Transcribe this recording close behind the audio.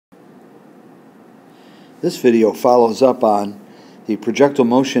This video follows up on the projectile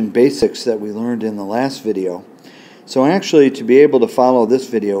motion basics that we learned in the last video. So actually, to be able to follow this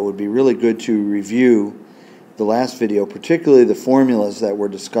video, it would be really good to review the last video, particularly the formulas that were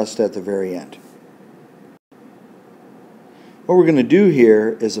discussed at the very end. What we're going to do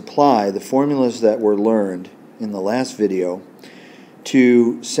here is apply the formulas that were learned in the last video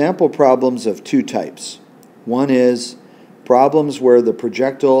to sample problems of two types. One is problems where the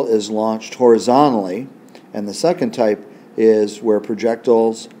projectile is launched horizontally, and the second type is where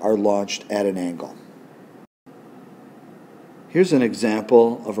projectiles are launched at an angle. Here's an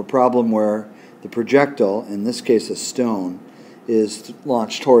example of a problem where the projectile, in this case a stone, is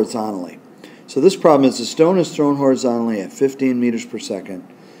launched horizontally. So this problem is the stone is thrown horizontally at 15 meters per second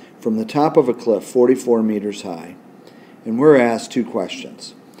from the top of a cliff 44 meters high, and we're asked two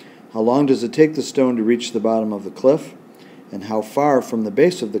questions. How long does it take the stone to reach the bottom of the cliff, and how far from the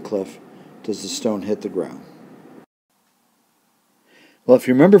base of the cliff does the stone hit the ground? Well, if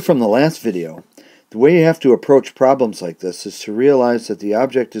you remember from the last video, the way you have to approach problems like this is to realize that the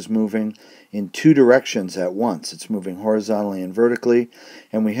object is moving in two directions at once. It's moving horizontally and vertically,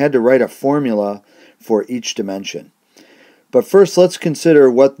 and we had to write a formula for each dimension. But first, let's consider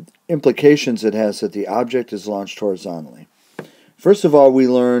what implications it has that the object is launched horizontally. First of all, we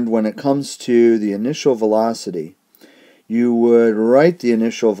learned when it comes to the initial velocity, you would write the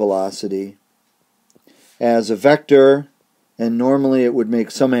initial velocity as a vector, and normally it would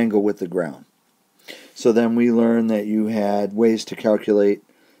make some angle with the ground. So then we learned that you had ways to calculate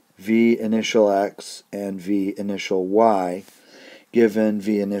v initial x and v initial y given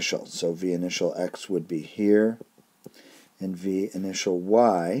v initial. So v initial x would be here, and v initial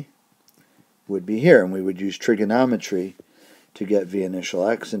y would be here. And we would use trigonometry to get v initial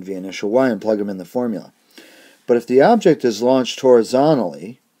x and v initial y and plug them in the formula. But if the object is launched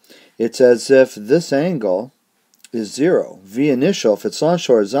horizontally, it's as if this angle is 0. V initial, if it's launched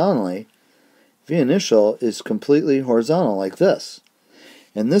horizontally, V initial is completely horizontal like this.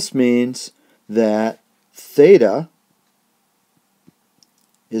 And this means that theta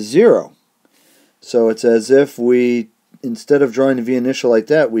is 0. So it's as if we, instead of drawing the V initial like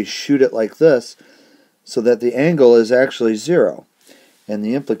that, we shoot it like this so that the angle is actually 0. And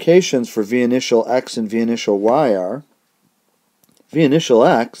the implications for V initial x and V initial y are V initial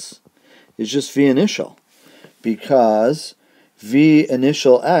x is just V initial, because V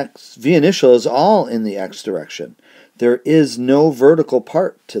initial is all in the x direction. There is no vertical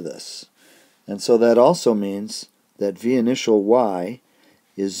part to this. And so that also means that V initial y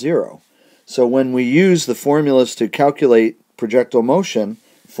is 0. So when we use the formulas to calculate projectile motion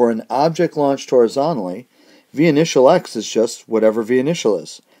for an object launched horizontally, V initial x is just whatever V initial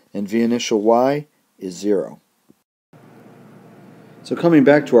is, and V initial y is 0. So coming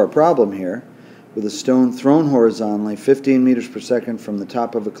back to our problem here, with a stone thrown horizontally 15 meters per second from the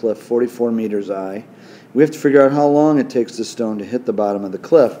top of a cliff 44 meters high, we have to figure out how long it takes the stone to hit the bottom of the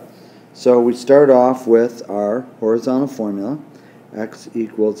cliff. So we start off with our horizontal formula. X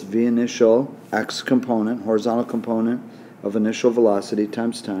equals V initial x component, horizontal component of initial velocity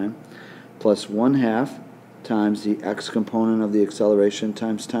times time, plus 1/2 times the x component of the acceleration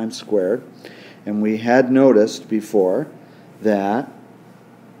times time squared. And we had noticed before that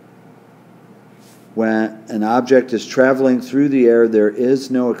when an object is traveling through the air, there is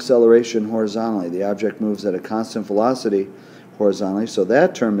no acceleration horizontally. The object moves at a constant velocity horizontally, so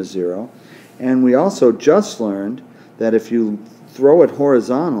that term is 0. And we also just learned that if you throw it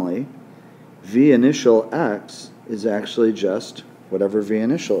horizontally, V initial x is actually just whatever V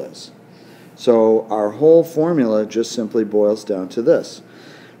initial is. So our whole formula just simply boils down to this.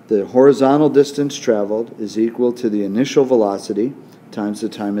 The horizontal distance traveled is equal to the initial velocity times the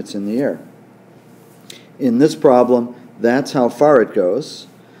time it's in the air. In this problem, that's how far it goes.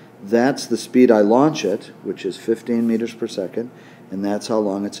 That's the speed I launch it, which is 15 meters per second, and that's how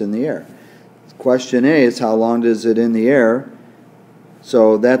long it's in the air. Question A is how long is it in the air?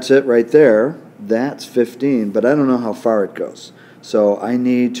 So that's it right there. That's 15, but I don't know how far it goes. So I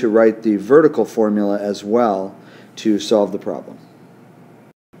need to write the vertical formula as well to solve the problem.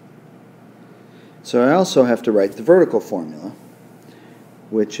 So I also have to write the vertical formula,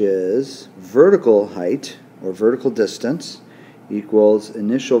 which is vertical height, or vertical distance, equals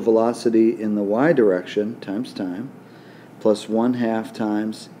initial velocity in the y direction times time, plus 1/2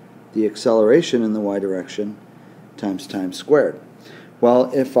 times the acceleration in the y direction times time squared. Well,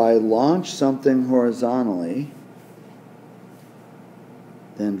 if I launch something horizontally,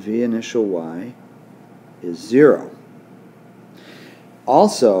 then V initial y is 0.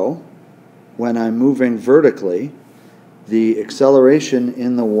 Also, when I'm moving vertically, the acceleration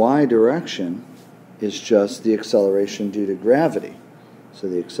in the y direction is just the acceleration due to gravity. So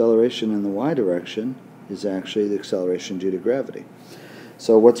the acceleration in the y direction is actually the acceleration due to gravity.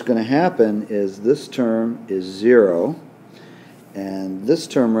 So what's going to happen is this term is 0, and this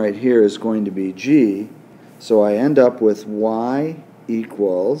term right here is going to be g, so I end up with y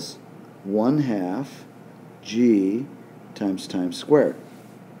equals 1/2 g times time squared.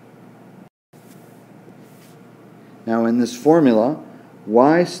 Now in this formula,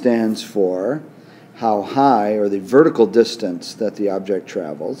 y stands for how high, or the vertical distance that the object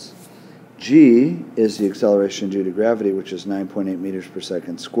travels. G is the acceleration due to gravity, which is 9.8 meters per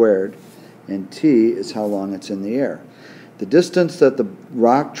second squared, and t is how long it's in the air. The distance that the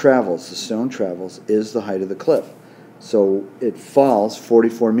rock travels, the stone travels, is the height of the cliff. So it falls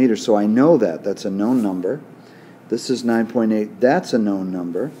 44 meters, so I know that. That's a known number. This is 9.8, that's a known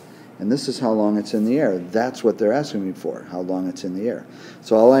number. And this is how long it's in the air. That's what they're asking me for, how long it's in the air.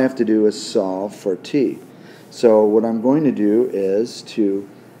 So all I have to do is solve for t. So what I'm going to do is to,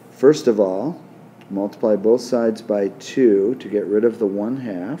 first of all, multiply both sides by 2 to get rid of the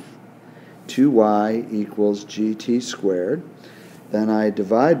 1/2. 2y equals gt squared. Then I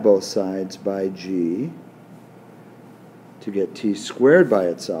divide both sides by g to get t squared by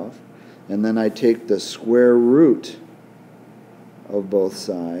itself. And then I take the square root of both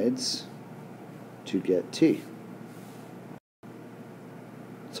sides to get t.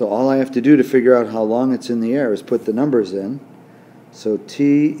 So all I have to do to figure out how long it's in the air is put the numbers in. So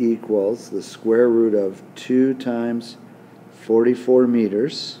t equals the square root of 2 times 44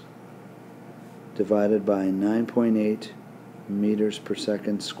 meters divided by 9.8 meters per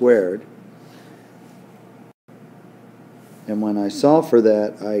second squared. And when I solve for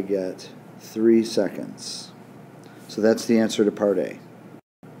that, I get 3 seconds. So that's the answer to part A.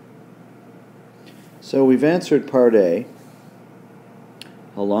 So we've answered part A.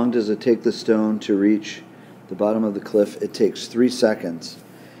 How long does it take the stone to reach the bottom of the cliff? It takes 3 seconds.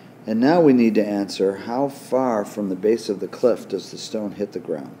 And now we need to answer, how far from the base of the cliff does the stone hit the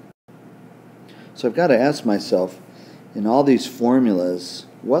ground? So I've got to ask myself, in all these formulas,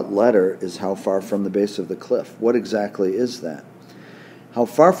 what letter is how far from the base of the cliff? What exactly is that? How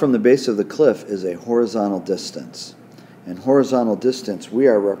far from the base of the cliff is a horizontal distance. And horizontal distance we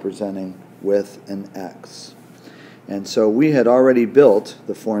are representing with an x. And so we had already built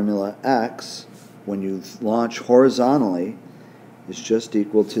the formula x, when you launch horizontally, is just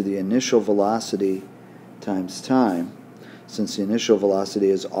equal to the initial velocity times time, since the initial velocity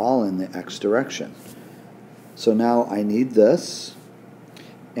is all in the x direction. So now I need this,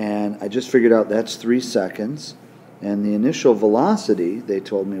 and I just figured out that's 3 seconds, and the initial velocity, they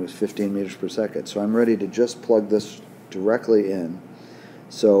told me, was 15 meters per second. So I'm ready to just plug this directly in.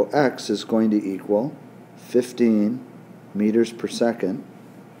 So x is going to equal 15 meters per second,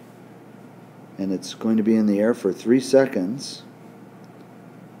 and it's going to be in the air for 3 seconds.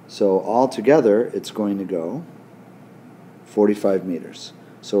 So altogether it's going to go 45 meters.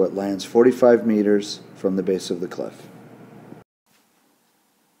 So it lands 45 meters from the base of the cliff.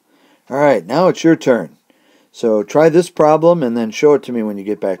 Alright, now it's your turn. So try this problem and then show it to me when you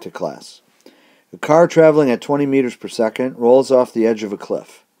get back to class. A car traveling at 20 meters per second rolls off the edge of a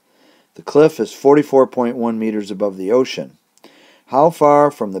cliff. The cliff is 44.1 meters above the ocean. How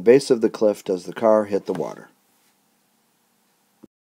far from the base of the cliff does the car hit the water?